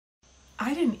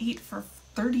I didn't eat for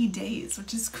 30 days,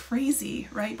 which is crazy,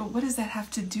 right? But what does that have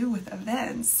to do with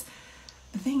events?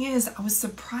 The thing is, I was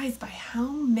surprised by how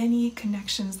many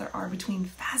connections there are between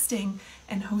fasting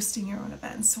and hosting your own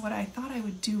events. So what I thought I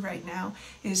would do right now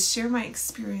is share my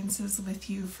experiences with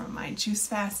you from my juice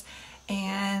fast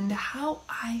and how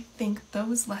I think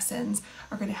those lessons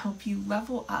are going to help you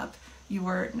level up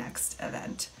your next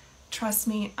event. Trust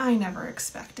me, I never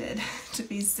expected to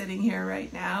be sitting here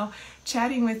right now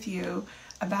chatting with you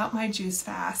about my juice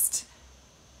fast,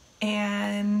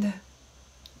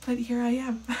 but here I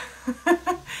am.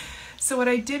 So what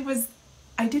I did was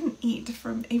I didn't eat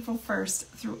from April 1st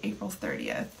through April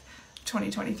 30th,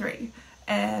 2023.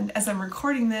 And as I'm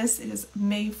recording this, it is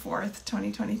May 4th,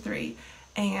 2023.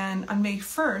 And on May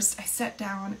 1st, I sat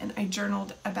down and I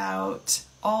journaled about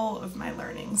all of my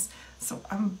learnings. So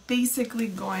I'm basically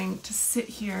going to sit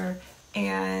here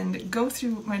and go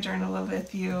through my journal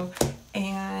with you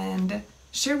and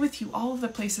share with you all of the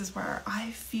places where I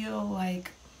feel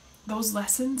like those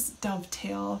lessons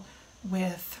dovetail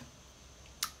with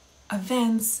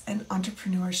events and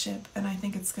entrepreneurship. And I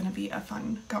think it's going to be a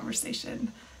fun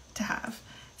conversation to have.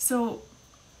 So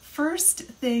first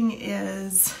thing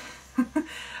is,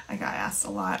 I got asked a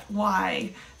lot,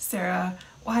 why, Sarah?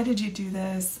 Why did you do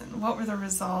this? And what were the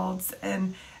results?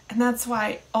 And that's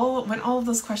why when all of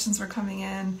those questions were coming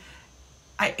in,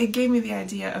 it gave me the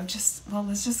idea of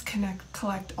let's just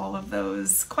collect all of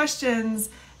those questions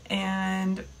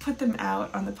and put them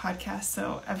out on the podcast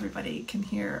so everybody can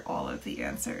hear all of the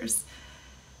answers.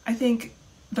 I think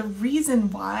the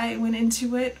reason why I went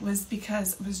into it was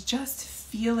because I was just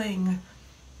feeling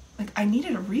like I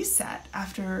needed a reset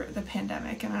after the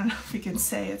pandemic. And I don't know if we can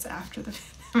say it's after the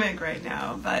pandemic right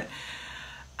now, but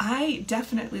I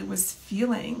definitely was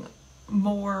feeling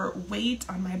more weight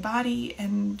on my body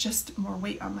and just more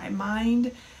weight on my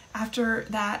mind after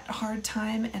that hard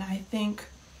time. And I think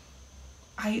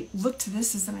I looked to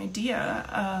this as an idea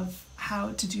of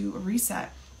how to do a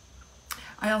reset.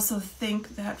 I also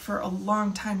think that for a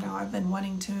long time now, I've been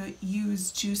wanting to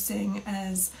use juicing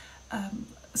as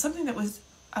something that was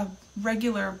a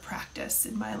regular practice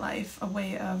in my life, a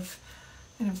way of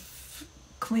kind of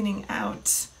cleaning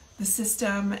out the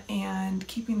system and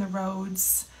keeping the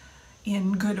roads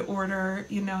in good order.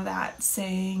 You know that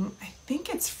saying, I think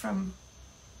it's from,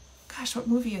 gosh, what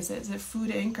movie is it? Is it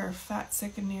Food Inc. or Fat,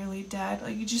 Sick, and Nearly Dead?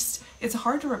 Like it's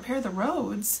hard to repair the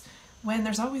roads when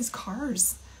there's always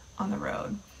cars on the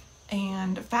road.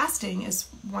 And fasting is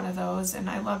one of those, and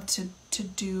I love to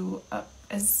do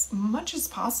as much as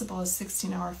possible a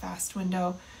 16-hour fast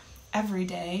window every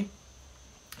day.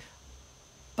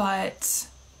 But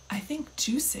I think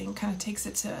juicing kind of takes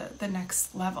it to the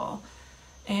next level.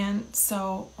 And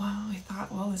so, I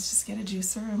thought, let's just get a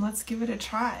juicer and let's give it a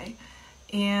try.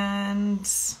 And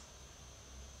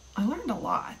I learned a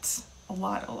lot.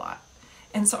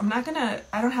 And so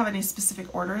I don't have any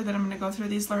specific order that I'm going to go through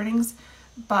these learnings,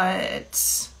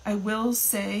 but I will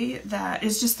say that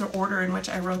it's just the order in which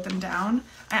I wrote them down.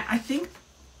 I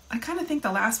kind of think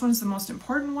the last one is the most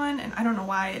important one, and I don't know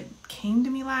why it came to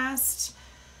me last,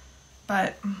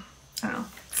 but I don't know.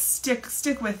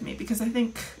 Stick with me, because I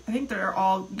think you're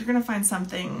going to find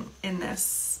something in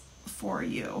this for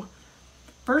you.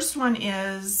 First one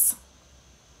is,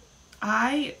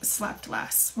 I slept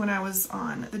less when I was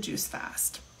on the juice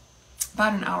fast,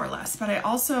 about an hour less, but I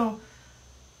also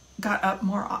got up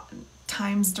more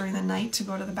times during the night to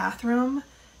go to the bathroom,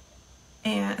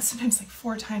 and sometimes like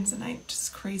 4 times a night, which is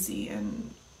crazy.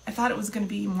 And I thought it was going to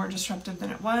be more disruptive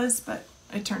than it was, but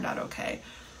it turned out okay.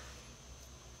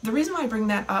 The reason why I bring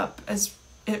that up as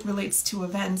it relates to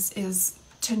events is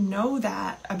to know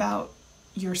that about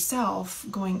yourself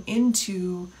going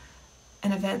into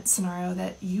an event scenario,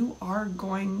 that you are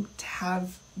going to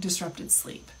have disrupted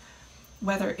sleep,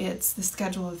 whether it's the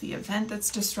schedule of the event that's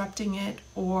disrupting it,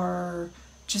 or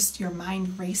just your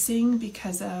mind racing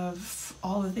because of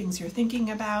all the things you're thinking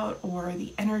about, or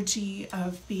the energy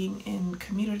of being in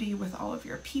community with all of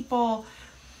your people.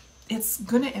 It's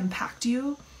going to impact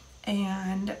you.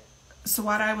 And so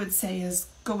what I would say is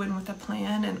go in with a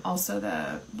plan, and also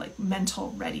the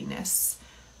mental readiness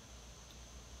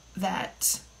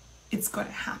that it's going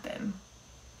to happen.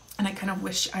 And I kind of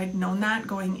wish I'd known that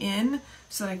going in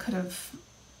so that I could have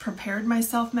prepared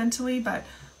myself mentally. But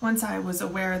once I was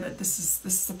aware that this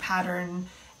is a pattern,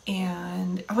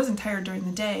 and I wasn't tired during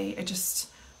the day, I just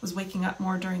was waking up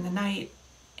more during the night,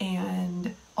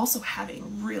 and also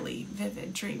having really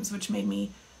vivid dreams, which made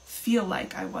me feel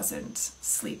like I wasn't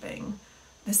sleeping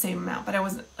the same amount. But I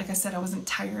wasn't, like I said, I wasn't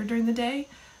tired during the day.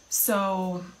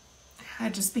 So I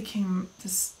just became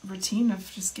this routine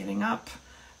of just getting up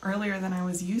earlier than I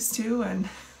was used to, and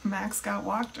Max got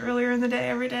walked earlier in the day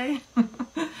every day.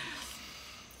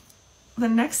 The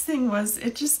next thing was,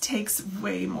 it just takes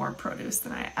way more produce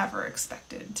than I ever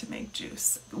expected to make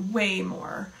juice. Way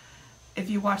more. If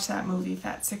you watch that movie,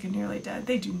 Fat, Sick, and Nearly Dead,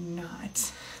 they do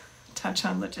not touch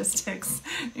on logistics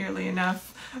nearly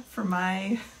enough for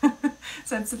my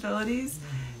sensibilities.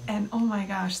 And oh my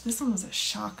gosh, this one was a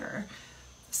shocker.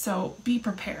 So be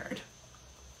prepared.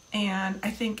 And I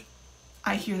think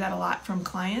I hear that a lot from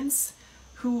clients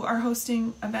who are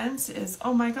hosting events is,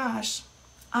 oh my gosh,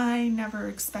 I never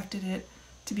expected it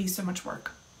to be so much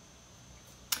work.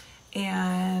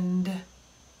 And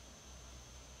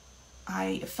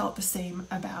I felt the same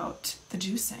about the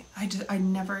juicing. I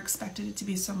never expected it to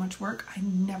be so much work. I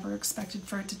never expected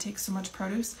for it to take so much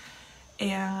produce.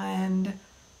 And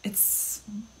it's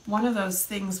one of those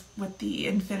things with the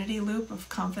infinity loop of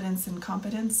confidence and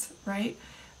competence, right?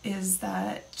 Is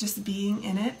that just being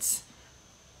in it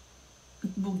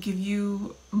will give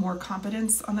you more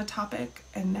competence on the topic,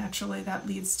 and naturally that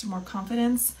leads to more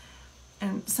confidence.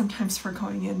 And sometimes we're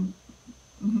going in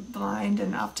blind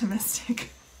and optimistic,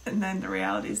 and then the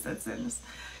reality sets in.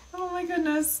 Oh my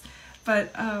goodness.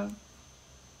 But,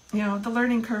 the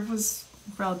learning curve was,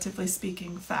 relatively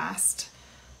speaking, fast.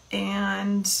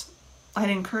 And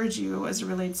I'd encourage you, as it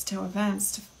relates to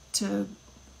events, to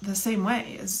the same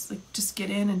way, is like, just get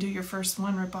in and do your first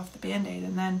one, rip off the Band-Aid,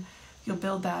 and then you'll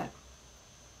build that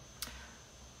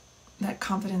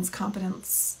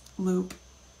competence loop,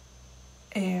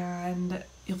 and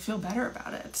you'll feel better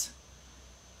about it.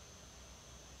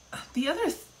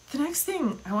 The next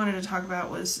thing I wanted to talk about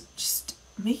was just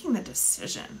making the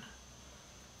decision.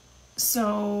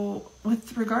 So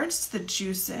with regards to the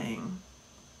juicing,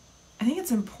 I think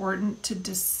it's important to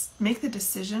make the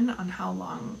decision on how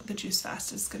long the juice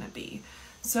fast is going to be.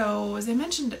 So as I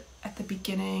mentioned at the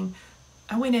beginning,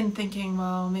 I went in thinking,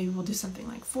 well, maybe we'll do something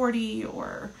like 40,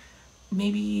 or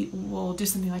maybe we'll do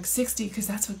something like 60, because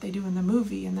that's what they do in the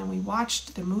movie. And then we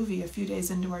watched the movie a few days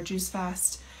into our juice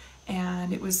fast,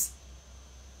 and it was,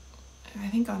 I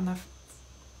think I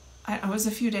was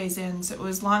a few days in, so it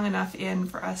was long enough in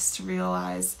for us to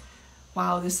realize,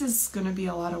 wow, this is going to be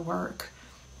a lot of work.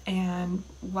 And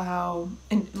wow,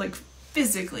 and like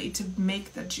physically to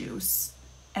make the juice,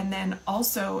 and then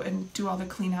also and do all the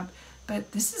cleanup.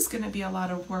 But this is going to be a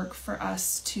lot of work for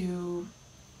us to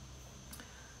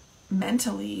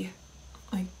mentally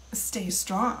like stay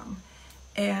strong.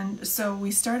 And so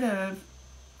we started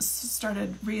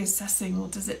reassessing, well,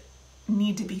 does it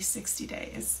need to be 60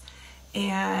 days?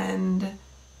 And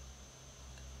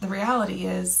the reality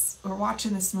is, we're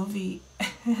watching this movie,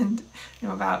 and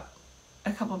about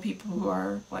a couple of people who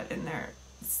are in their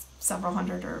several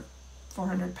hundred or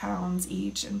 400 pounds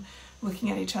each, and looking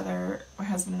at each other, my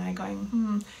husband and I,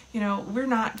 going, we're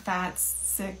not fat,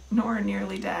 sick, nor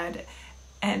nearly dead,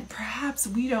 and perhaps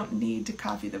we don't need to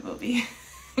copy the movie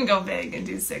and go big and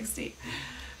do 60.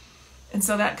 And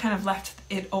so that kind of left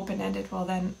it open-ended. Well,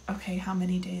 then, okay, how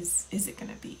many days is it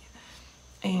going to be?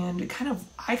 And I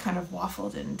kind of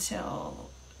waffled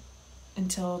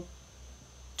until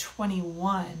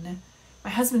 21. My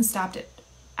husband stopped it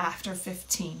after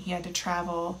 15. He had to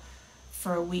travel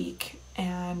for a week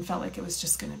and felt like it was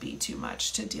just going to be too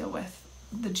much to deal with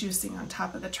the juicing on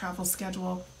top of the travel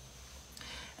schedule.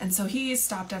 And so he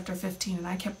stopped after 15, and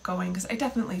I kept going because I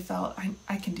definitely felt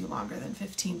I can do longer than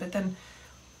 15. But then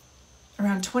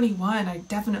around 21, I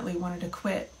definitely wanted to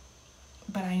quit,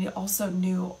 but I also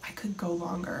knew I could go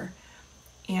longer.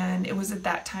 And it was at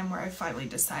that time where I finally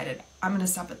decided I'm going to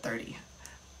stop at 30.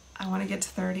 I want to get to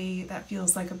 30. That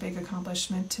feels like a big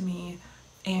accomplishment to me.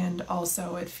 And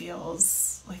also it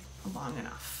feels like long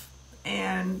enough.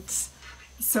 And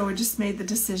so I just made the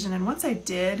decision. And once I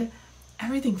did,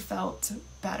 everything felt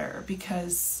better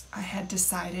because I had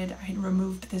decided, I had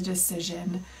removed the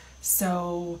decision.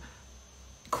 So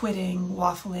quitting,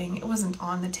 waffling, it wasn't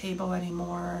on the table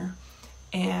anymore.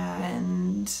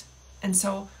 And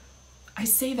so I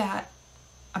say that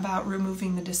about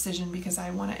removing the decision because I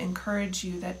want to encourage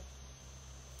you that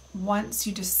once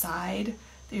you decide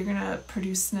that you're going to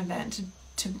produce an event,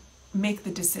 to make the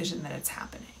decision that it's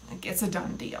happening. Like, it's a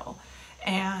done deal.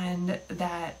 And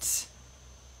that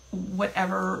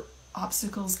whatever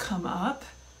obstacles come up,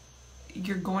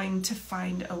 you're going to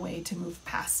find a way to move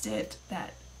past it,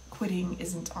 that quitting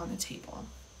isn't on the table.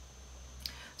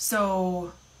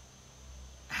 So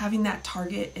having that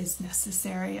target is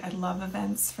necessary. I love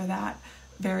events for that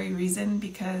very reason,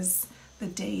 because the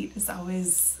date is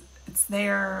always, it's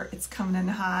there, it's coming in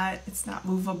hot, it's not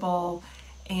movable,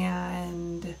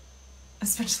 and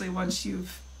especially once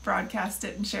you've broadcast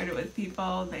it and shared it with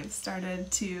people, they've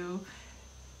started to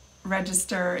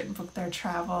register and book their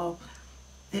travel,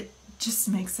 it just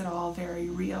makes it all very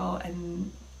real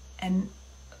and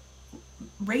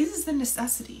raises the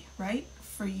necessity, right,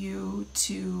 for you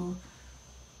to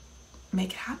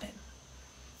make it happen.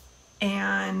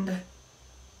 And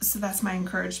so that's my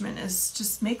encouragement, is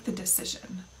just make the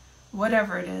decision.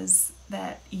 Whatever it is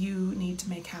that you need to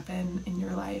make happen in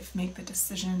your life, make the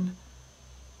decision,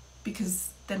 because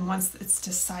then once it's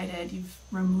decided, you've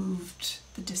removed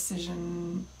the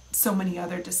decision, so many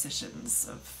other decisions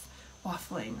of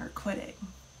waffling or quitting.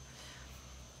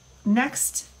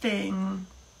 Next thing,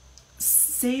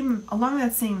 along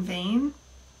that same vein,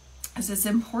 is it's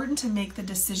important to make the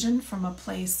decision from a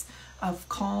place of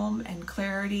calm and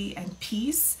clarity and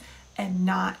peace, and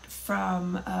not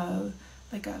from a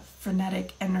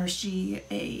frenetic energy,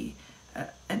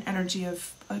 an energy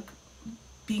of like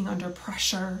being under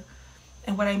pressure.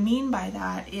 And what I mean by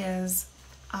that is,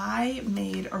 I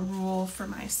made a rule for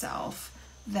myself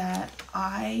that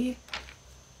I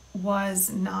was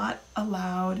not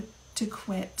allowed to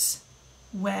quit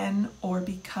when or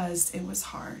because it was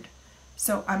hard.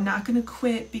 So I'm not going to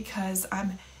quit because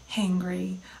I'm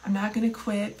hangry. I'm not going to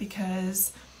quit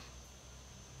because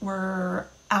we're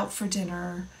out for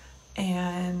dinner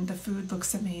and the food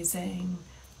looks amazing.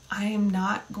 I am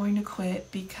not going to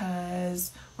quit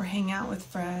because we're hanging out with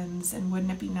friends and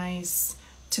wouldn't it be nice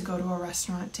to go to a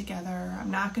restaurant together.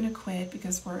 I'm not going to quit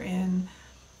because we're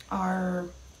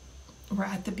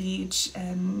at the beach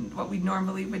and what we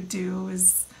normally would do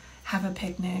is have a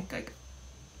picnic. Like,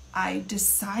 I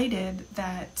decided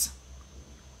that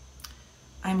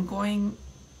I'm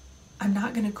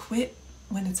not going to quit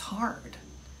when it's hard.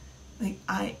 Like,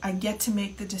 I get to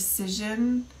make the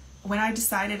decision. When I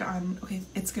decided on, okay,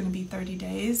 it's going to be 30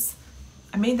 days,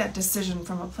 I made that decision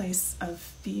from a place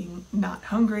of being not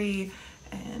hungry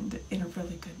and in a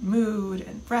really good mood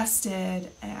and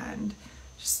rested and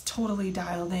just totally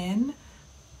dialed in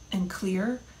and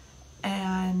clear.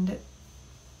 And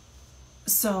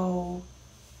so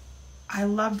I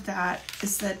loved that,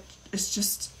 is that it's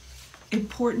just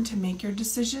important to make your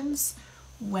decisions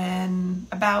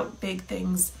about big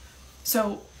things.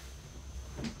 So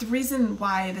the reason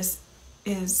why this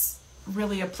is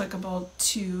really applicable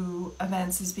to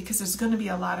events is because there's going to be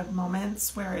a lot of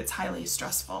moments where it's highly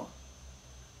stressful.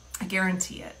 I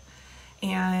guarantee it.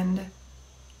 And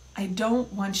I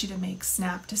don't want you to make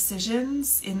snap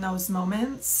decisions in those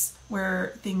moments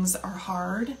where things are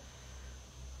hard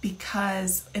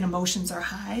and emotions are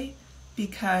high,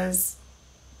 because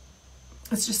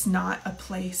it's just not a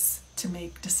place to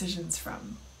make decisions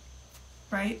from,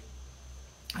 right?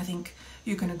 I think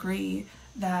you can agree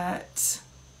that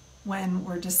when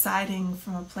we're deciding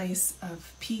from a place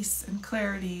of peace and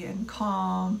clarity and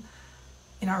calm,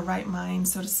 in our right mind,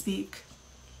 so to speak,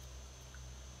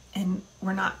 and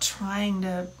we're not trying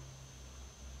to,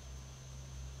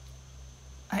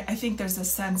 I think there's a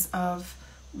sense of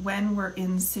when we're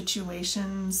in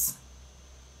situations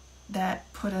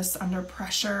that put us under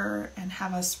pressure and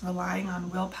have us relying on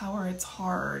willpower, it's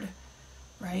hard,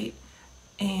 right?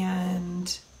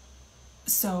 And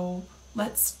so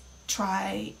let's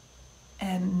try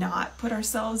and not put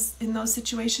ourselves in those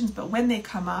situations, but when they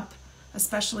come up,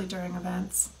 especially during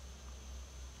events,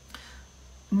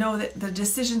 know that the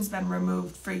decision's been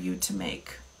removed for you to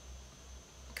make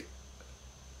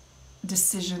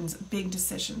decisions, big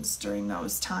decisions during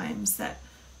those times that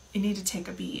you need to take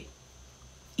a beat.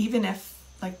 Even if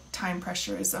like time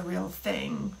pressure is a real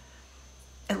thing,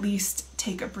 at least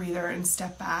take a breather and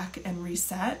step back and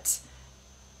reset,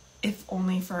 if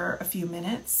only for a few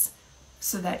minutes,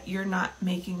 so that you're not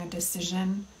making a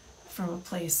decision from a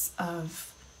place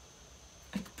of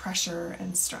like pressure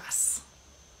and stress.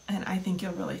 And I think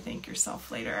you'll really thank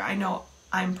yourself later. I know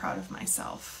I'm proud of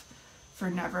myself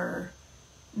for never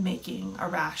making a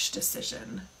rash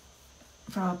decision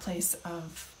from a place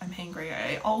of I'm hangry.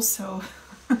 I also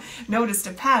noticed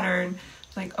a pattern,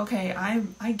 like, okay,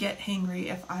 I get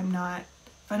hangry if I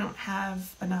don't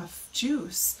have enough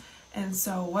juice. And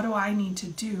so what do I need to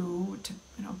do to,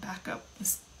 back up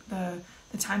the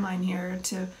timeline here,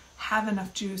 to have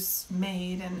enough juice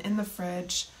made and in the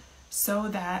fridge so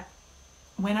that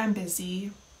when I'm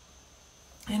busy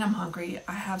and I'm hungry,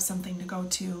 I have something to go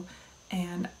to,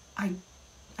 and I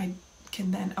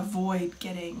can then avoid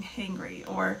getting hangry,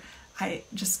 or I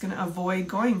just gonna avoid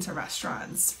going to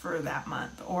restaurants for that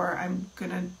month, or I'm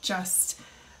gonna just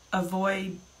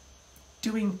avoid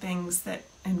doing things that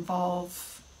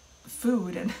involve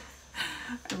food. And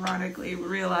ironically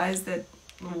realize that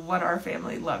what our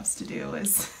family loves to do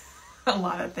is a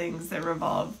lot of things that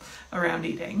revolve around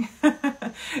eating,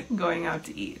 going out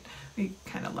to eat. We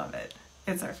kind of love it.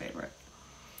 It's our favorite.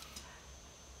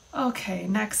 Okay,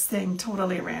 next thing,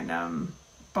 totally random.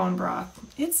 Bone broth.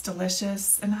 It's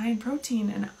delicious and high in protein,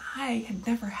 and I had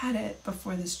never had it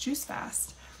before this juice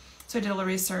fast. So I did a little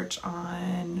research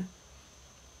on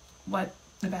what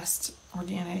the best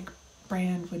organic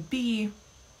brand would be.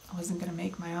 I wasn't going to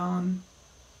make my own.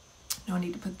 No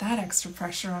need to put that extra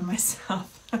pressure on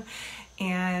myself.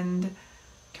 And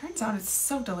turns out it's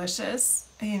so delicious,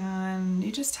 and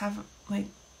you just have like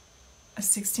a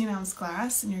 16-ounce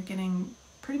glass and you're getting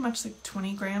pretty much like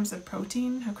 20 grams of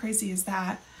protein. How crazy is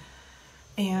that?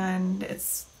 And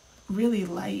it's really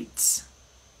light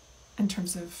in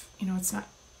terms of, it's not,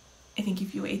 I think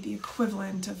if you ate the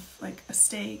equivalent of like a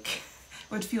steak,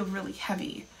 it would feel really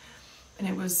heavy. And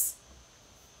it was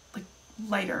like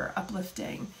lighter,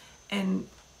 uplifting. And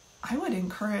I would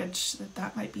encourage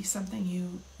that might be something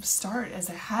you start as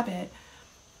a habit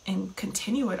and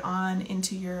continue it on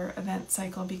into your event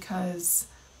cycle, because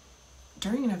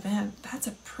during an event, that's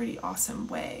a pretty awesome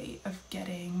way of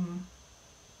getting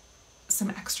some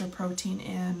extra protein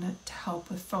in to help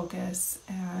with focus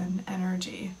and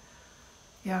energy.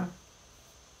 Yeah.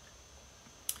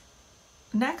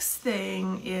 Next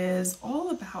thing is all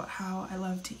about how I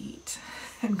love to eat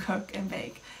and cook and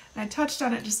bake. And I touched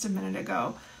on it just a minute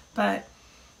ago, but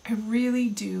I really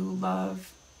do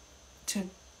love to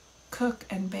cook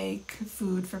and bake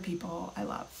food for people I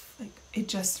love. Like, it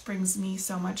just brings me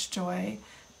so much joy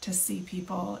to see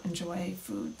people enjoy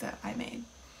food that I made.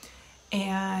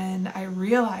 And I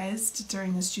realized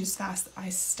during this juice fast, I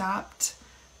stopped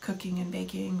cooking and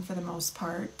baking for the most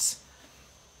part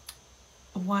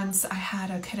once I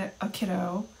had a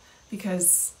kiddo,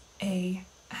 because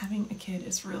having a kid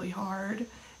is really hard,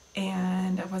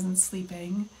 and I wasn't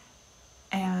sleeping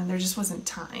and there just wasn't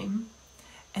time.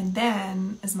 And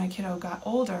then as my kiddo got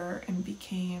older and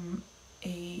became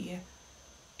an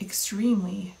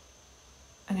extremely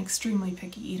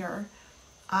picky eater,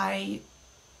 I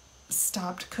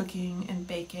stopped cooking and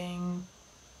baking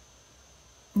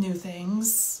new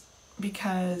things,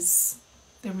 because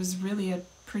there was really a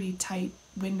pretty tight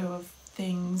window of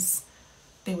things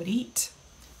they would eat,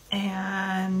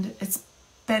 and it's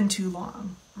been too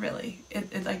long, really.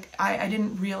 I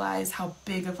didn't realize how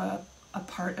big of a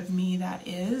part of me that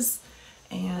is,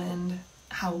 and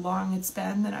how long it's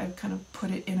been that I've kind of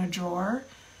put it in a drawer.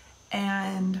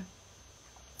 And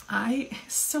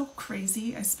so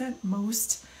crazy, I spent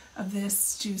most of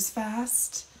this juice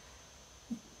fast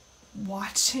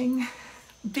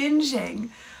binging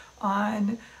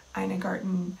on Ina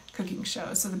Garten cooking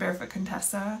shows. So the Barefoot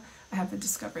Contessa, I have the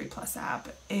Discovery Plus app,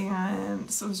 and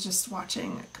so I was just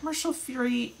watching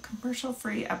commercial-free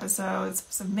episodes. It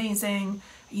was amazing.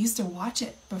 I used to watch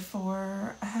it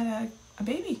before I had a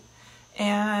baby,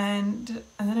 and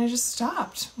then I just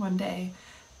stopped one day,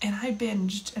 and I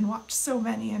binged and watched so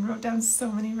many and wrote down so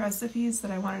many recipes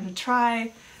that I wanted to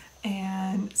try,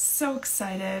 and so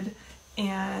excited,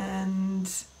 and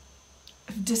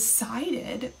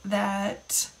decided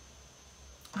that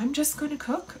I'm just going to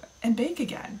cook and bake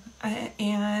again.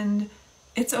 And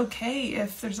it's okay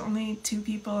if there's only 2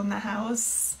 people in the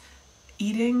house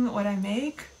eating what I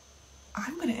make.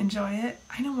 I'm going to enjoy it.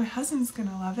 I know my husband's going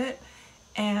to love it.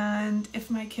 And if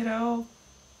my kiddo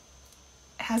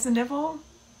has a nibble,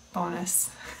 bonus.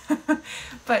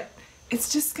 But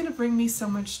it's just going to bring me so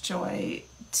much joy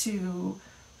to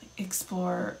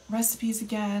explore recipes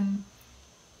again,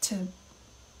 to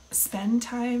spend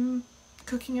time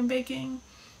cooking and baking,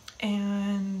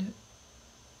 and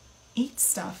eat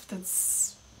stuff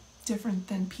that's different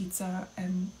than pizza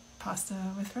and pasta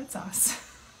with red sauce.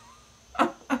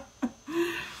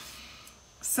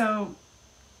 So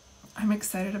I'm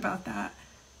excited about that.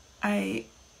 It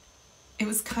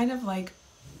was kind of like,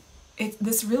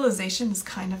 this realization is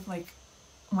kind of like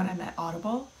when I met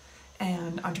Audible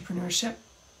and entrepreneurship,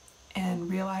 and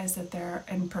realized that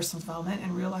and personal development,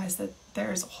 and realized that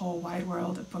there's a whole wide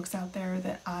world of books out there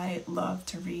that I love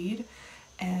to read,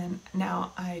 and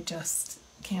now I just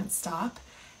can't stop.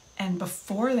 And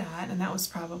before that, and that was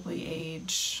probably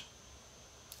age,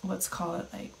 let's call it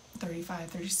like 35,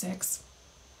 36,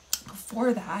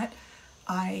 before that,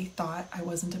 I thought I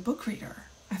wasn't a book reader.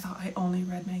 I thought I only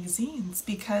read magazines,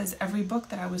 because every book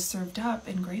that I was served up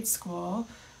in grade school,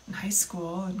 in high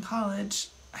school, and college,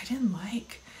 I didn't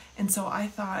like. And so I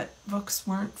thought books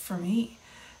weren't for me.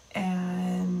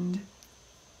 And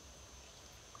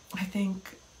I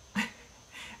think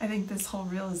this whole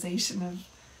realization of,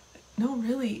 no,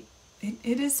 really,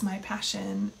 it is my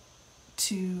passion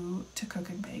to cook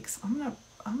and bake. So I'm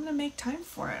gonna make time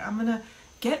for it. I'm gonna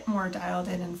get more dialed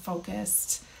in and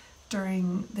focused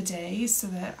during the day so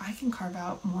that I can carve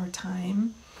out more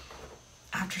time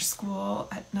after school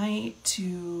at night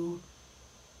to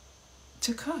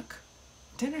cook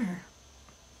dinner.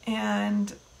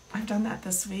 And I've done that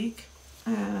this week,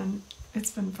 and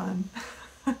it's been fun.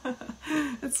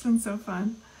 It's been so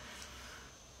fun.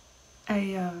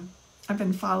 I've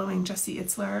been following Jesse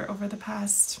Itzler over the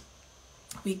past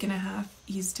week and a half.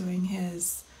 He's doing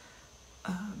his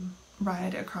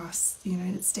ride across the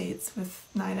United States with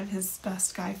 9 of his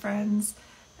best guy friends,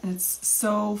 and it's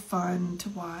so fun to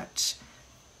watch.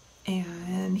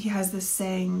 And he has this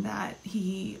saying that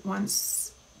he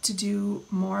wants to do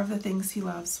more of the things he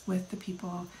loves with the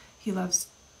people he loves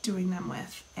doing them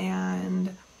with.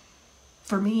 And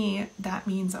for me, that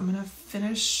means I'm going to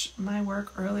finish my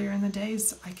work earlier in the day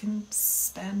so I can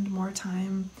spend more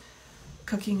time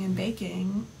cooking and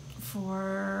baking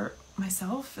for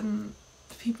myself and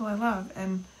the people I love.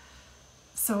 And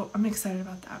so I'm excited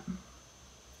about that.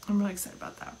 I'm really excited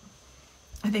about that.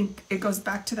 I think it goes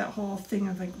back to that whole thing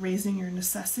of like raising your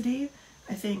necessity.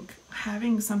 I think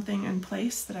having something in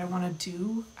place that I want to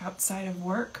do outside of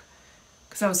work,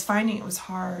 because I was finding it was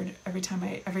hard every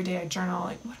day I journal,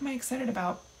 like, what am I excited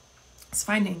about? I was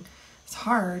finding it's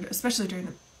hard, especially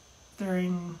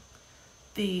during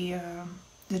the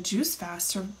juice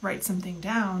fast, to write something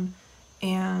down.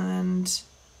 And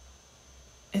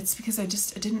it's because I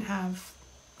didn't have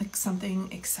like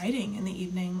something exciting in the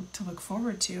evening to look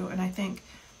forward to. And I think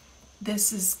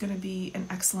this is going to be an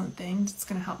excellent thing. It's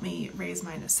going to help me raise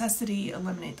my necessity,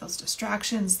 eliminate those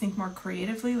distractions, think more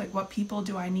creatively, like what people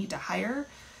do I need to hire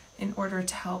in order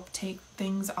to help take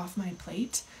things off my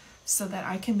plate so that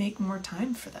I can make more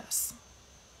time for this.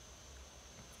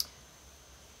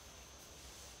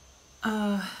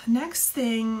 Next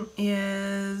thing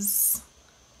is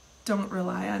don't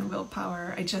rely on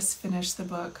willpower. I just finished the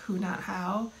book Who Not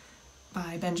How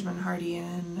by Benjamin Hardy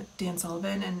and Dan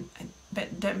Sullivan, and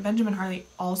Benjamin Hardy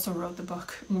also wrote the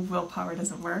book Willpower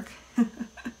Doesn't Work.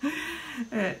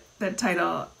 That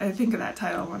title, I think of that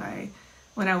title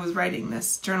when I was writing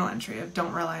this journal entry of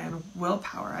don't rely on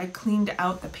willpower. I cleaned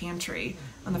out the pantry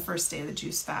on the first day of the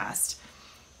juice fast,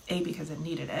 A, because I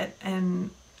needed it, and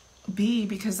B,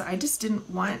 because I just didn't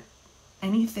want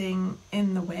anything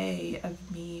in the way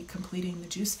of me completing the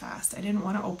juice fast. I didn't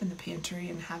want to open the pantry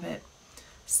and have it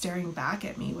staring back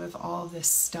at me with all this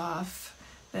stuff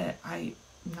that I'm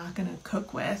not going to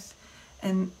cook with.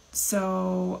 And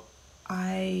so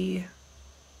I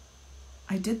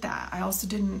did that. I also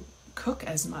didn't cook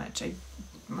as much.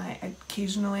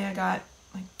 Occasionally I got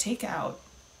like takeout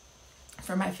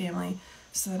for my family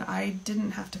so that I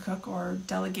didn't have to cook, or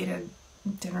delegated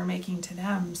dinner making to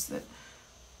them so that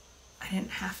I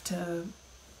didn't have to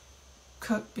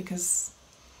cook, because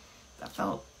that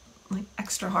felt like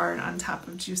extra hard on top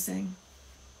of juicing.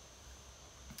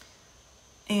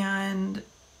 And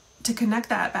to connect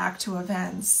that back to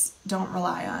events, don't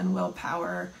rely on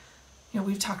willpower. You know,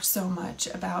 we've talked so much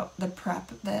about the prep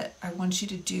that I want you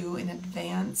to do in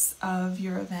advance of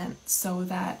your event so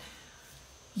that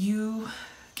you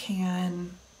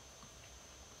can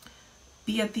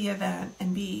be at the event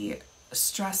and be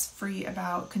stress-free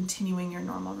about continuing your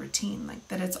normal routine, like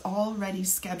that it's already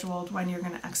scheduled when you're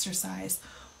going to exercise,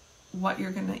 what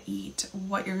you're going to eat,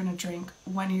 what you're going to drink,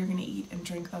 when you're going to eat and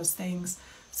drink those things,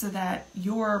 so that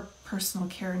your personal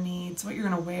care needs, what you're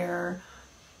going to wear,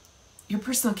 your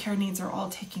personal care needs are all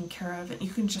taken care of, and you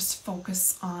can just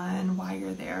focus on why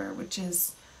you're there, which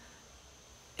is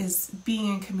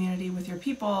being in community with your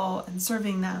people and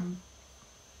serving them.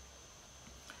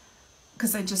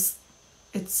 Because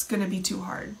it's going to be too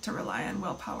hard to rely on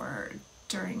willpower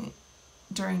during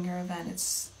your event.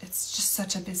 It's just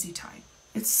such a busy time.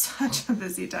 It's such a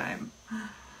busy time.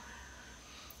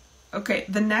 Okay,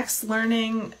 the next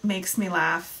learning makes me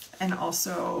laugh and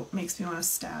also makes me want to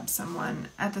stab someone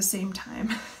at the same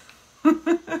time.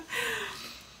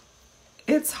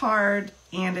 It's hard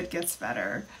and it gets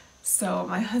better. So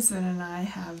my husband and I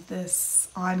have this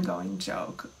ongoing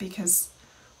joke, because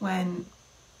when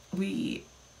we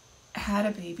had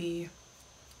a baby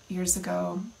years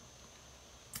ago,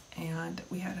 and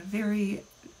we had a very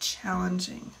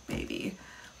challenging baby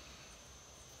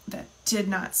that did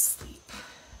not sleep.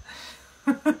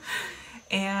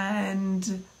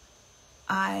 And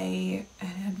I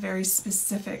had very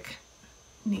specific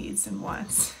needs and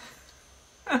wants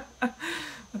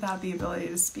without the ability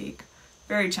to speak.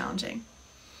 Very challenging.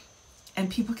 And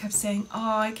people kept saying,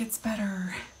 oh, it gets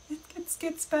better. It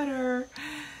gets better.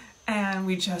 And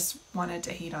we just wanted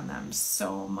to hate on them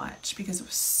so much because it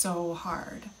was so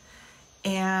hard.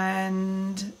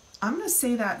 And I'm going to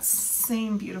say that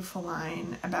same beautiful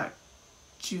line about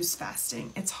juice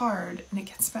fasting. It's hard and it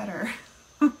gets better.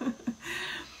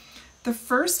 the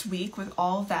first week with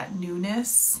all that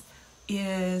newness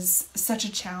is such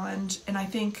a challenge. And I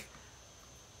think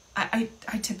I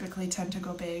typically tend to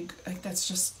go big. Like, that's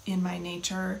just in my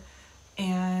nature.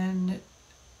 And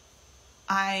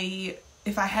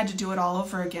if I had to do it all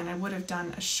over again, I would have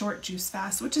done a short juice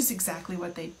fast, which is exactly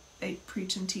what they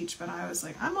preach and teach. But I was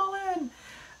like, I'm all in,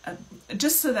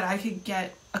 just so that I could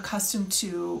get accustomed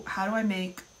to, how do I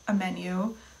make a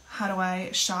menu? How do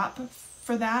I shop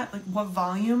for that? Like, what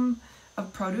volume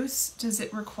of produce does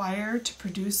it require to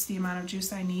produce the amount of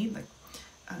juice I need? Like,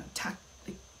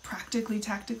 tactically,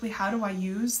 how do I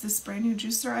use this brand new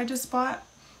juicer I just bought?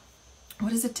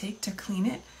 What does it take to clean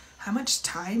it? How much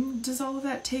time does all of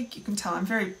that take? You can tell I'm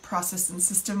very process and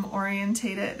system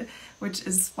orientated, which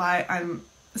is why I'm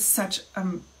such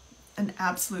an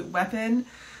absolute weapon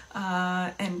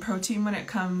and pro team when it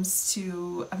comes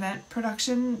to event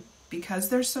production, because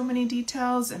there's so many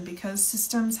details and because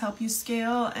systems help you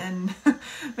scale and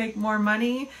make more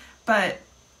money. But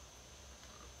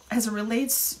as it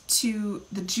relates to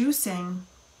the juicing,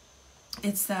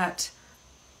 it's that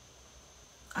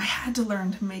I had to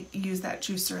learn to use that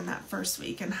juicer in that first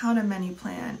week, and how to menu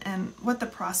plan, and what the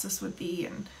process would be,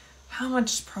 and how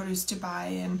much produce to buy,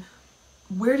 and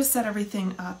where to set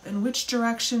everything up, and which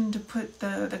direction to put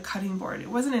the cutting board. It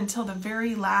wasn't until the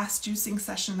very last juicing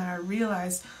session that I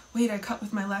realized, wait, I cut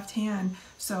with my left hand,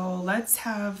 so let's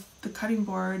have the cutting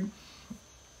board.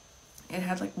 It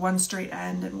had like one straight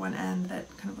end and one end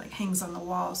that kind of like hangs on the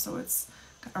wall, so it's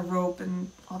got a rope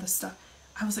and all this stuff.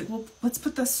 I was like, well, let's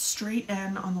put the straight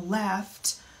end on the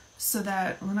left so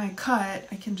that when I cut,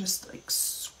 I can just like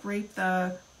scrape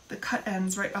the cut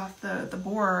ends right off the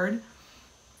board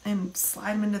and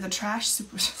slide them into the trash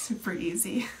super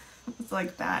easy. It's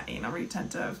like that,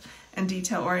 retentive and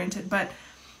detail oriented. But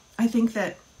I think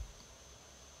that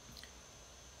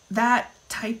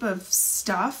type of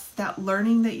stuff, that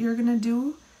learning that you're gonna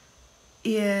do,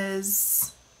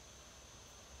 it's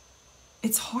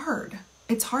hard.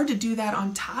 It's hard to do that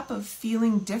on top of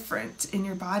feeling different in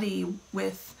your body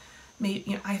with,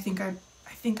 I think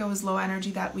I was low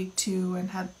energy that week too, and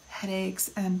had headaches,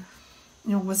 and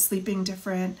was sleeping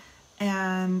different,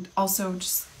 and also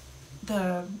just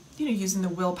the using the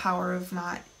willpower of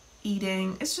not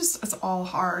eating. It's all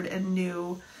hard and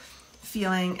new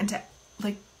feeling, and to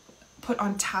like put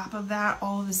on top of that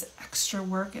all of this extra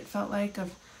work, it felt like,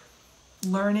 of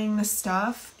learning the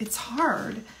stuff. It's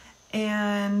hard.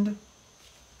 And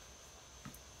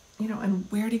and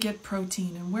where to get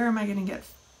protein, and where am I going to get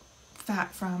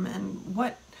fat from, and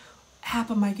what app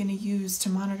am I going to use to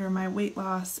monitor my weight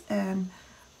loss, and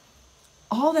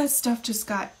all that stuff just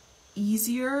got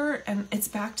easier. And it's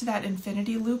back to that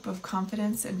infinity loop of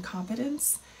confidence and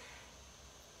competence.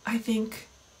 I think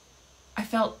I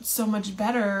felt so much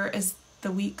better as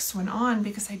the weeks went on,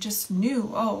 because I just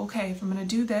knew, oh, okay, if I'm going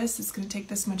to do this, it's going to take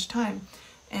this much time.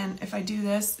 And if I do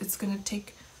this, it's going to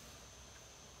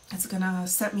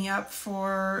set me up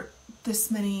for this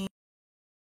many.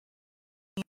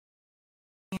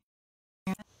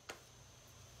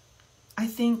 I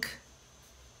think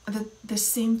that the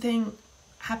same thing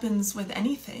happens with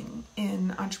anything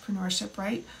in entrepreneurship,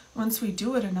 right? Once we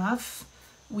do it enough,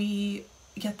 we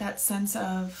get that sense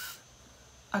of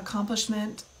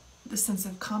accomplishment, the sense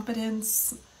of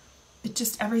competence. It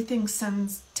just, everything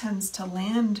tends to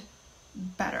land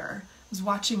better. I was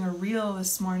watching a reel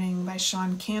this morning by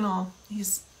Sean Cannell.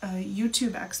 He's a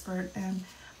YouTube expert, and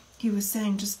he was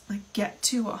saying, just like, get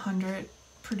to 100,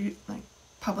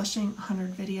 publishing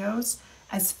 100 videos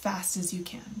as fast as you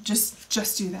can.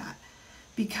 Just do that,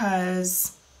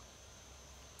 because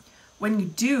when you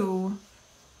do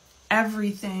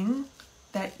everything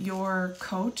that your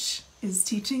coach is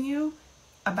teaching you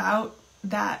about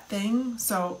that thing,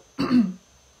 so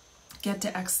get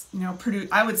to produce.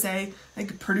 I would say,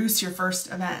 like, produce your first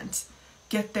event.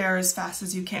 Get there as fast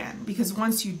as you can, because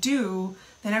once you do,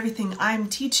 then everything I'm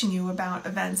teaching you about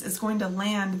events is going to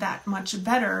land that much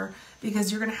better,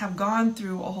 because you're going to have gone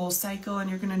through a whole cycle, and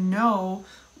you're going to know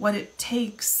what it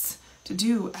takes to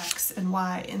do X and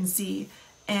Y and Z.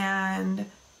 And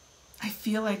I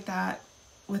feel like that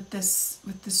with this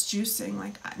juicing.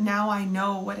 Like, now I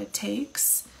know what it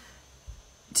takes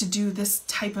to do this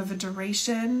type of a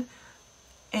duration,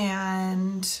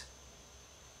 and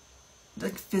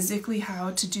like physically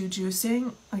how to do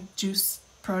juicing, like juice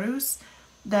produce,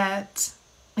 that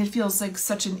it feels like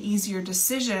such an easier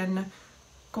decision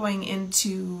going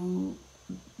into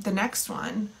the next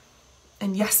one.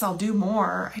 And yes, I'll do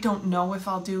more. I don't know if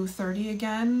I'll do 30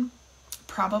 again.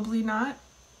 Probably not.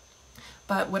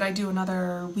 But would I do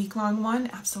another week-long one?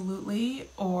 Absolutely.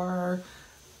 Or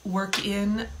work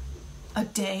in a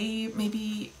day,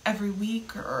 maybe every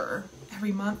week or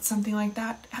every month, something like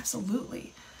that?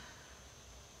 Absolutely.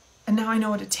 And now I know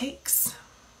what it takes.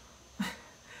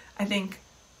 I think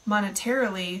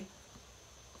monetarily,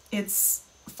 it's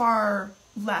far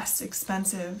less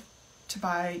expensive to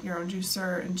buy your own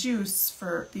juicer and juice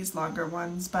for these longer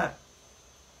ones, but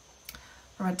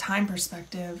from a time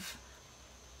perspective,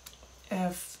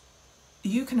 if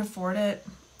you can afford it,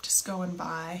 just go and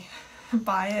buy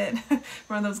it.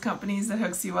 One of those companies that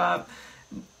hooks you up,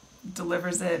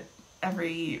 delivers it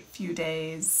every few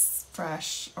days,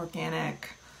 fresh,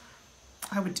 organic.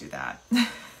 I would do that.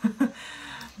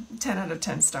 10 out of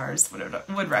 10 stars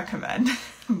would recommend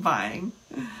buying.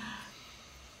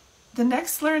 The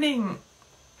next learning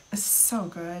is so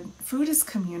good. Food is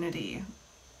community.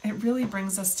 It really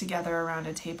brings us together around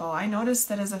a table. I noticed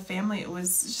that as a family, it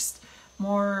was just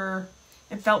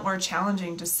it felt more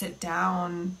challenging to sit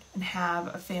down and have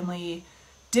a family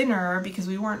dinner because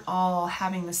we weren't all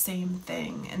having the same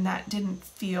thing, and that doesn't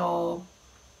feel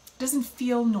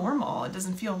normal. It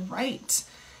doesn't feel right.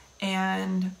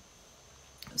 And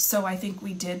so I think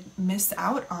we did miss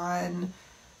out on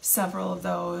several of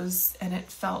those, and it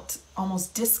felt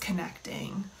almost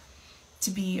disconnecting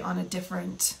to be on a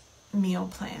different meal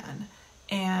plan.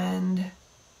 And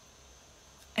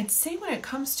I'd say when it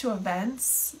comes to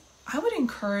events, I would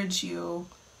encourage you,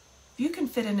 if you can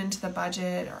fit it into the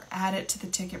budget or add it to the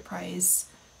ticket price,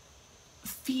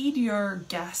 feed your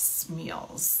guests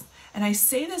meals. And I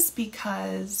say this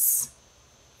because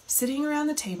sitting around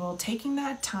the table, taking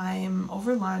that time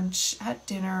over lunch, at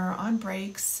dinner, on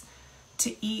breaks,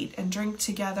 to eat and drink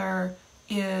together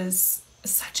is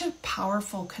such a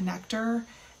powerful connector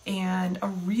and a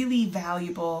really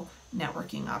valuable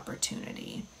networking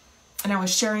opportunity. And I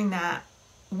was sharing that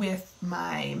with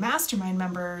my mastermind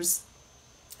members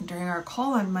during our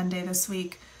call on Monday this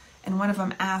week, and one of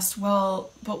them asked, well,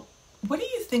 but what do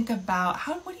you think about,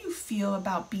 what do you feel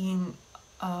about being,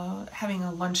 having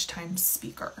a lunchtime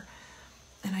speaker?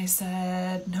 And I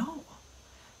said, no,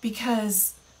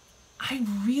 because I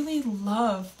really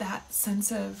love that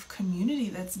sense of community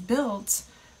that's built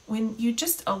when you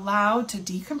just allowed to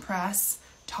decompress,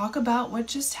 talk about what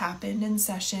just happened in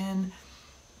session,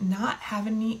 not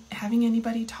having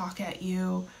anybody talk at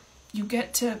you. You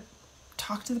get to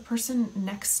talk to the person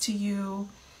next to you.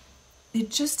 It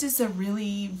just is a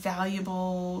really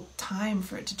valuable time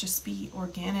for it to just be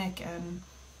organic and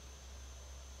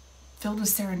filled with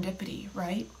serendipity,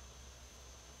 right?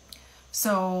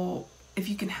 So if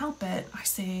you can help it, I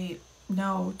say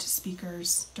no to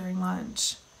speakers during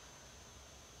lunch.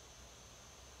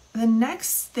 The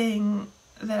next thing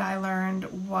that I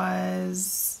learned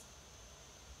was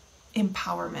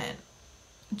empowerment,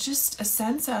 just a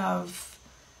sense of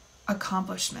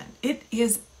accomplishment. It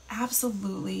is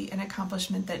absolutely an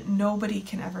accomplishment that nobody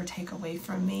can ever take away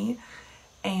from me,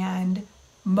 and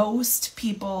most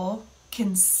people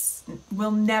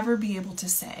will never be able to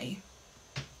say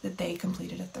that they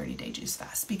completed a 30-day juice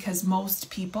fast, because most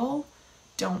people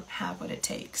don't have what it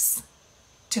takes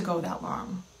to go that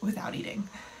long without eating.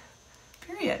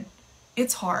 Period.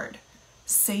 It's hard.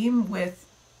 Same with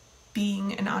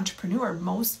being an entrepreneur.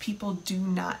 Most people do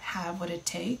not have what it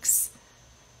takes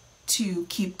to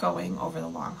keep going over the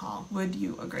long haul. Would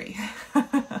you agree?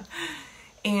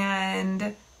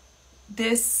 And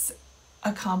this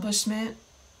accomplishment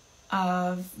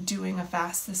of doing a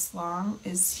fast this long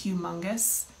is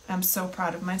humongous. I'm so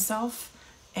proud of myself.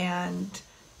 And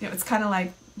it's kind of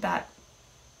like that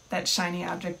shiny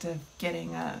object of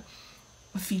getting a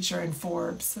feature in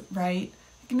Forbes, right?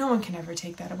 No one can ever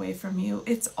take that away from you.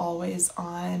 It's always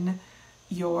on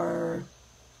your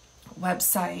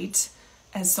website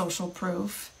as social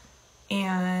proof.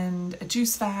 And a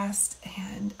juice fast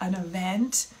and an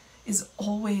event is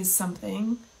always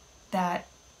something that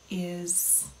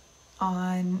is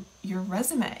on your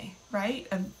resume, right?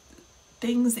 Of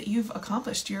things that you've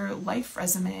accomplished, your life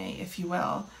resume, if you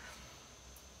will.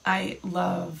 I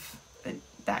love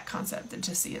that concept that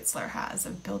Jesse Itzler has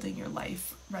of building your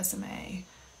life resume.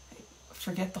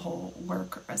 Forget the whole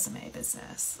work resume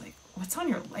business. Like, what's on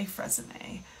your life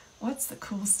resume? What's the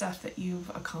cool stuff that you've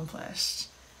accomplished?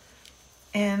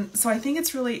 And so I think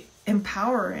it's really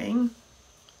empowering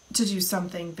to do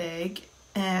something big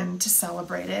and to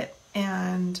celebrate it,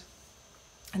 and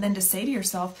then to say to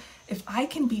yourself, if I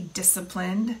can be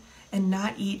disciplined and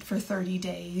not eat for 30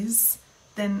 days,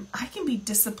 then I can be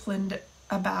disciplined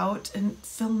about and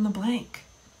fill in the blank.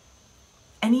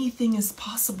 Anything is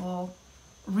possible,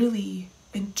 really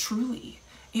and truly.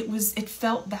 It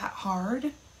felt that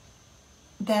hard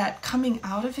that coming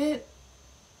out of it,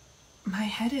 my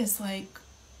head is like,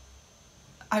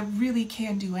 I really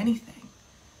can do anything.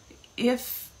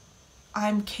 if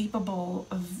I'm capable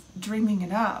of dreaming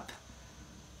it up,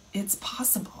 it's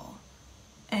possible.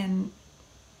 And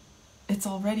it's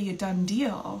already a done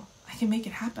deal. I can make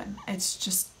it happen. It's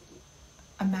just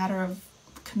a matter of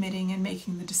committing and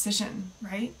making the decision,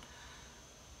 right?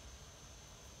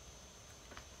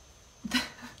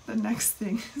 The next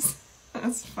thing is,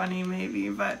 it's funny maybe,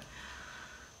 but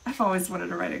I've always wanted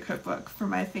to write a cookbook for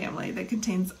my family that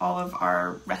contains all of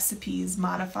our recipes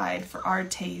modified for our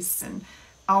tastes and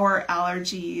our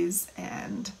allergies.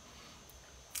 And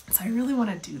so I really want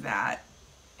to do that,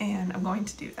 and I'm going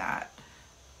to do that.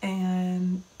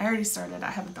 And I already started.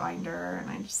 I have a binder and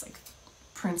I just like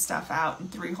print stuff out and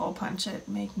 3-hole punch it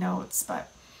and make notes.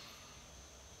 But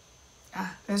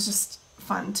yeah, it was just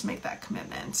fun to make that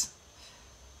commitment.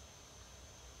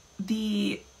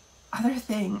 The other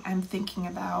thing I'm thinking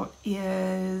about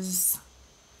is,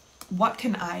 what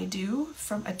can I do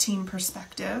from a team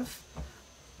perspective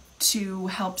to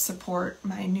help support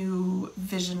my new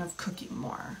vision of cooking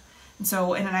more? And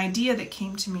so, and an idea that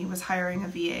came to me was hiring a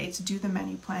VA to do the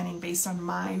menu planning based on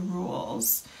my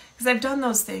rules. Because I've done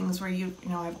those things where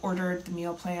I've ordered the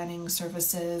meal planning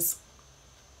services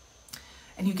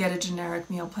and you get a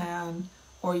generic meal plan,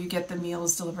 or you get the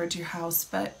meals delivered to your house,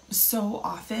 but so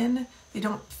often they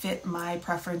don't fit my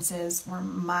preferences or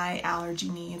my allergy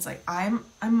needs. Like I'm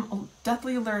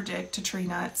deathly allergic to tree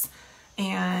nuts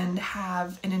and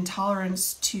have an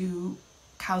intolerance to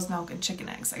cow's milk and chicken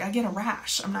eggs. Like I get a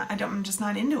rash. I'm just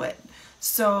not into it.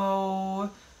 So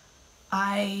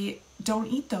I don't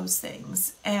eat those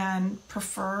things and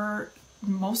prefer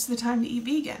most of the time to eat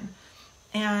vegan.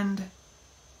 And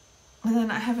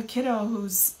then I have a kiddo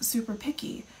who's super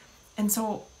picky. And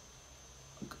so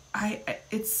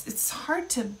it's hard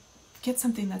to get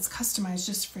something that's customized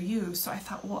just for you. So I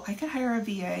thought, well, I could hire a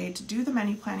VA to do the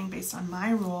menu planning based on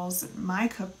my rules and my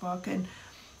cookbook, and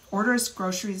order us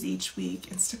groceries each week.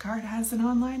 Instacart has an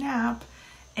online app,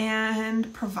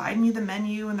 and provide me the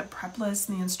menu and the prep list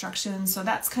and the instructions. So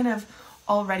that's kind of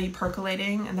already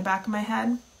percolating in the back of my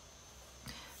head,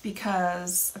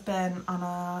 because I've been on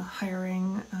a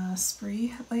hiring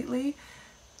spree lately.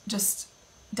 Just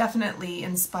definitely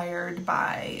inspired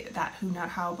by that Who Not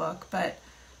How book, but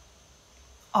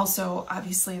also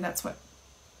obviously that's what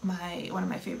one of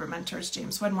my favorite mentors,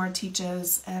 James Wedmore,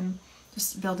 teaches, and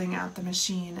just building out the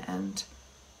machine. And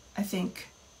I think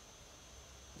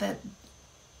that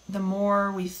the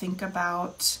more we think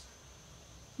about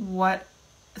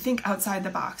think outside the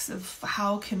box of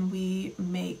how can we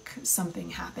make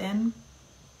something happen,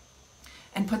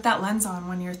 and put that lens on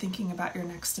when you're thinking about your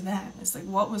next event. It's like,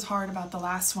 what was hard about the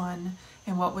last one,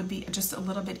 and what would be just a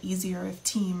little bit easier if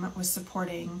team was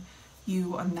supporting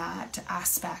you on that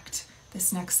aspect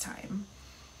this next time.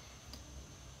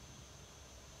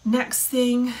 Next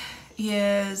thing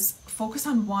is focus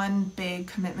on one big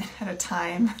commitment at a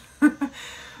time.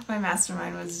 My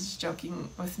mastermind was joking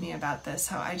with me about this,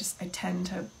 how I tend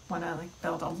to want to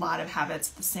build a lot of habits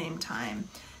at the same time.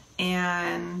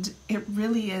 And it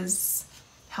really is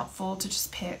helpful to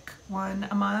just pick one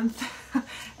a month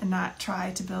and not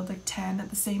try to build 10 at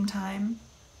the same time.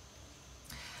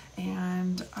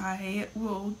 And I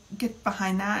will get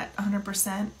behind that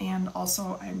 100%. And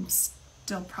also I'm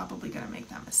still probably going to make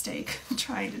that mistake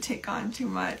trying to take on too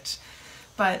much.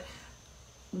 But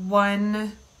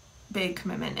one big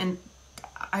commitment, and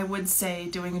I would say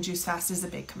doing a juice fast is a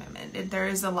big commitment. There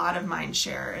is a lot of mind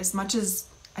share. As much as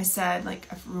I said,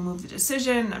 I've removed the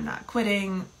decision, I'm not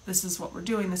quitting, this is what we're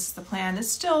doing, this is the plan,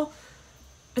 it's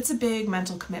a big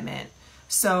mental commitment.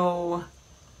 So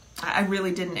I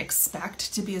really didn't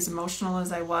expect to be as emotional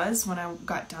as I was when I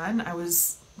got done. I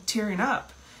was tearing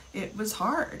up. It was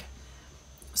hard.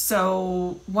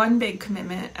 So one big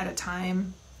commitment at a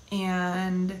time.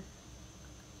 And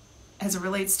as it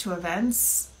relates to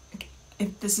events,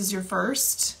 if this is your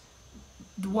first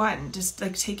one, just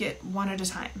take it one at a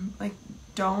time.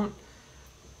 Don't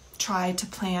try to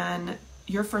plan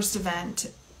your first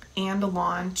event and a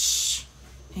launch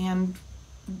and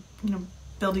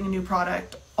building a new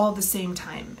product all at the same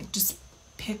time. Just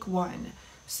pick one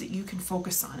so that you can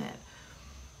focus on it.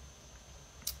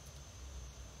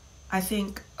 I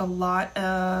think a lot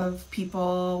of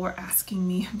people were asking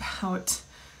me about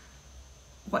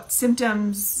what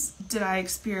symptoms did I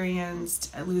experience?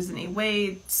 Did I lose any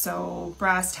weight? So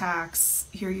brass tacks,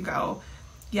 here you go.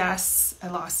 Yes, I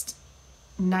lost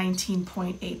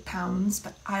 19.8 pounds,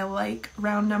 but I like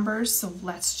round numbers, so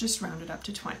let's just round it up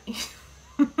to 20.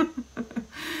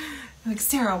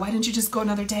 Sarah, why didn't you just go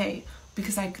another day?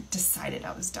 Because I decided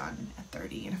I was done at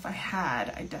 30, and if I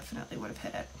had, I definitely would have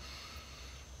hit it.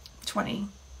 20.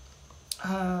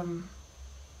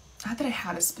 not that I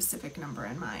had a specific number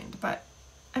in mind, but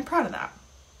I'm proud of that.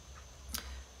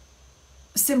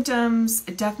 Symptoms,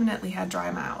 it definitely had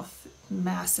dry mouth,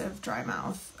 massive dry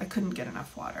mouth. I couldn't get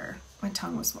enough water. My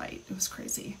tongue was white. It was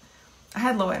crazy. I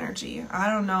had low energy. I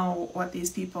don't know what these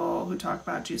people who talk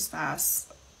about juice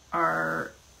fasts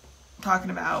are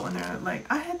talking about when they're like,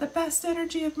 I had the best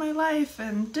energy of my life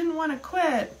and didn't want to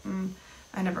quit. And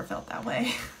I never felt that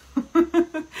way.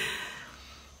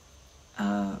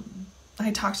 I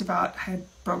talked about I had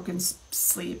broken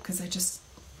sleep because I just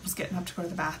was getting up to go to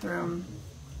the bathroom.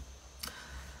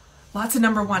 Lots of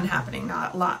number one happening,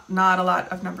 not a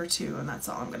lot of number two, and that's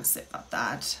all I'm going to say about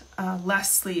that.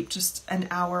 Less sleep, just an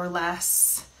hour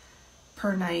less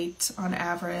per night on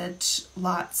average.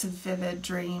 Lots of vivid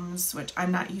dreams, which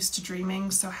I'm not used to dreaming,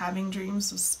 so having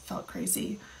dreams felt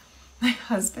crazy. My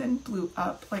husband blew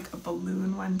up like a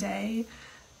balloon one day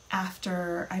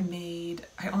after I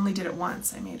only did it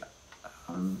once. I made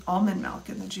almond milk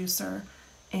in the juicer,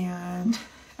 and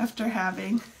after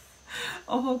having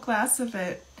a whole glass of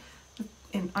it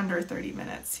in under 30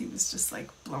 minutes, he was just like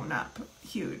blown up,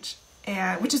 huge.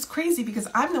 And which is crazy because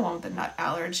I'm the one with the nut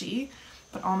allergy,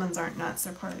 but almonds aren't nuts,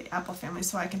 they're part of the apple family,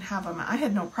 so I can have them. I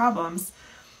had no problems,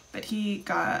 but he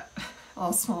got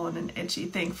all swollen and itchy.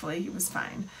 Thankfully, he was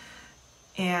fine.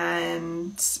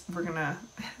 And we're gonna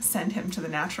send him to the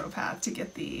naturopath to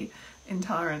get the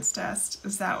intolerance test,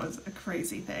 because that was a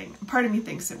crazy thing. Part of me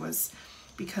thinks it was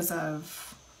because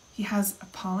he has a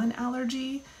pollen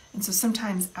allergy, and so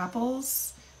sometimes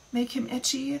apples make him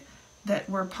itchy that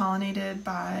were pollinated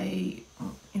by,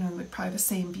 like probably the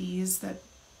same bees that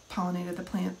pollinated the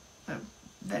plant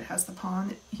that has the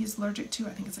pollen he's allergic to. I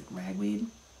think it's like ragweed,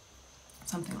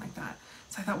 something like that.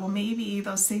 So I thought, well, maybe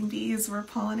those same bees were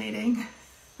pollinating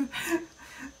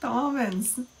the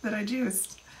almonds that I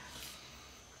juiced.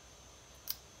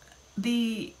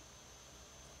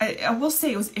 I will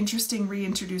say it was interesting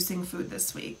reintroducing food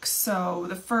this week. So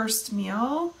the first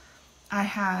meal, I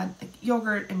had like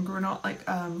yogurt and granola, like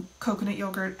coconut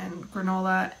yogurt and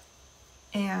granola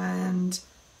and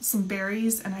some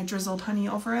berries, and I drizzled honey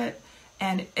over it,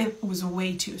 and it was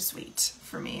way too sweet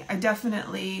for me. I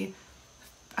definitely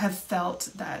have felt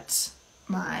that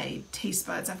my taste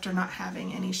buds, after not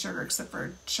having any sugar except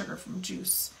for sugar from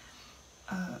juice,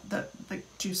 the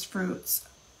juiced fruits,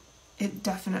 it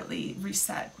definitely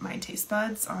reset my taste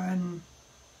buds on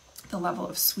the level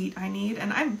of sweet I need.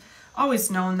 And I've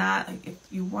always known that, like, if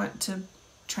you want to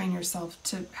train yourself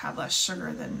to have less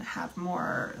sugar, then have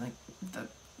more like the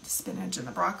spinach and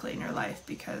the broccoli in your life,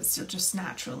 because you'll just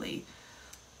naturally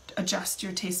adjust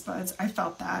your taste buds. I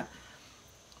felt that.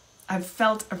 I've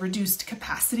felt a reduced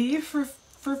capacity for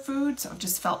food, so I've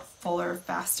just felt fuller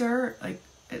faster. Like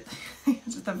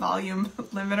the volume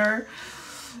limiter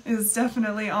is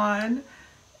definitely on.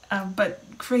 But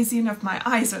crazy enough, my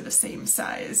eyes are the same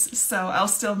size, so I'll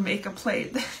still make a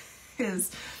plate that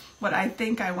is what I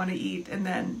think I want to eat and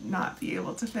then not be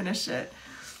able to finish it.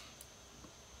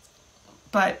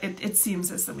 But it seems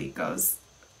as the week goes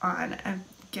on, I'm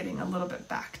getting a little bit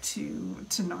back to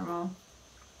normal.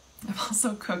 I've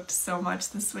also cooked so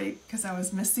much this week because I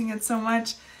was missing it so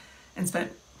much and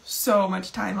spent so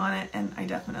much time on it, and I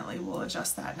definitely will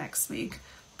adjust that next week.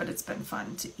 But it's been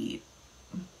fun to eat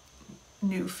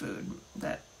new food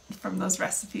from those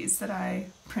recipes that I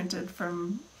printed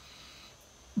from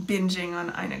binging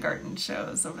on Ina Garten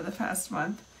shows over the past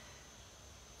month.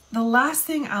 The last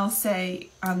thing I'll say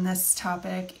on this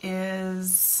topic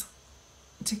is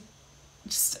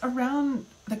just around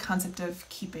the concept of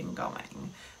keeping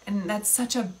going. And that's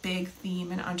such a big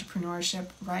theme in entrepreneurship,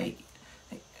 right?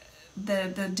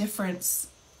 The difference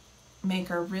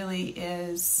maker really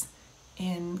is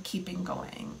in keeping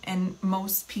going. And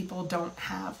most people don't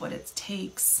have what it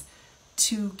takes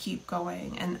to keep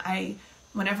going. And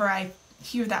whenever I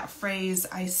hear that phrase,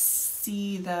 I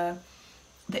see the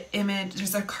image.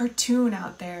 There's a cartoon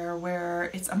out there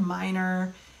where it's a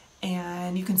miner,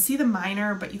 and you can see the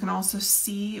miner, but you can also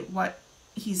see what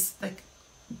he's like,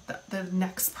 the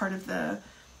next part of the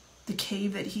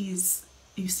cave that you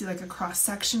see like a cross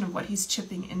section of what he's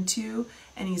chipping into,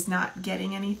 and he's not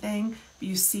getting anything, but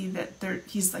you see that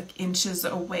he's like inches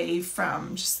away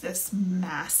from just this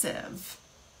massive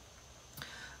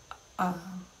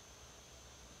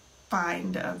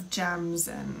find of gems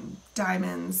and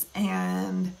diamonds.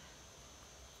 And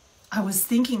I was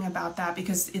thinking about that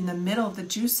because in the middle of the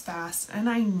juice fast, and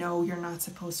I know you're not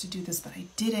supposed to do this, but I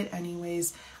did it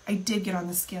anyways. I did get on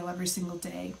the scale every single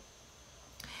day.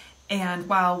 And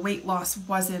while weight loss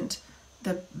wasn't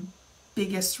the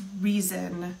biggest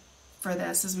reason for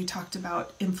this, as we talked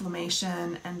about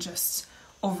inflammation and just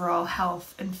overall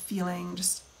health and feeling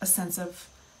just a sense of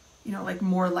you know, like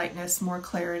more lightness, more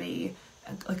clarity,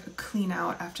 like a clean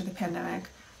out after the pandemic.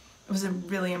 It was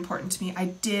really important to me. I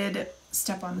did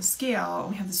step on the scale.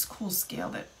 We have this cool scale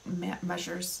that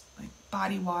measures like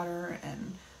body water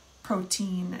and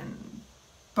protein and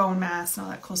bone mass and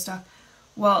all that cool stuff.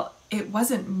 Well, it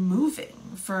wasn't moving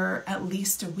for at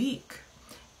least a week.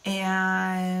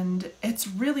 And it's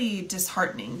really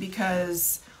disheartening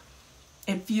because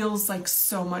it feels like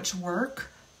so much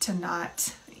work to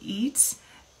not eat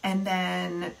and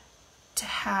then to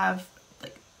have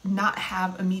not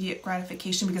have immediate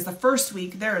gratification, because the first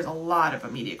week there is a lot of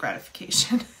immediate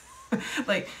gratification.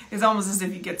 Like it's almost as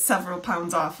if you get several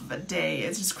pounds off of a day.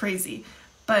 It's just crazy.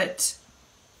 But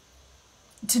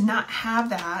to not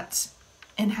have that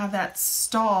and have that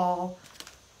stall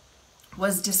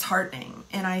was disheartening.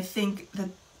 And I think that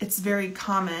it's very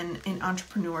common in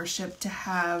entrepreneurship to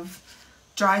have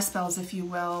dry spells, if you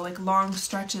will, like long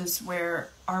stretches where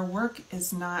our work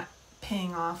is not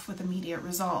paying off with immediate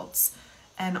results.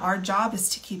 And our job is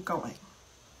to keep going,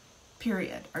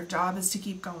 period. Our job is to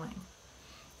keep going.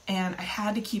 And I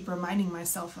had to keep reminding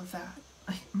myself of that.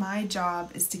 Like, my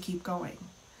job is to keep going.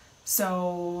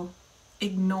 So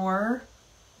ignore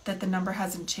that the number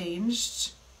hasn't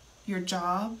changed. Your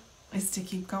job is to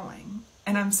keep going.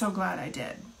 And I'm so glad I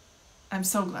did. I'm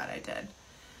so glad I did.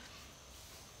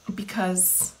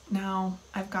 Because now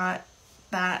I've got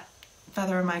that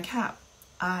feather in my cap.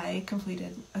 I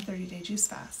completed a 30-day juice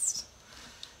fast.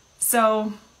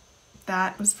 So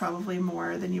that was probably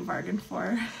more than you bargained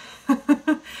for.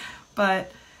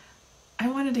 But I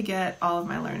wanted to get all of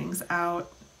my learnings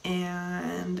out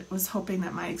and was hoping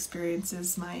that my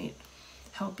experiences might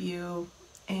help you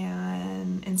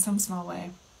and in some small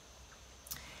way.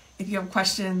 If you have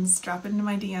questions, drop it into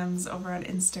my DMs over on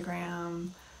Instagram.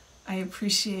 I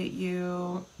appreciate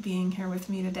you being here with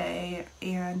me today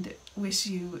and wish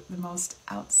you the most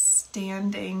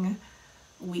outstanding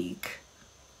week.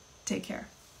 Take care.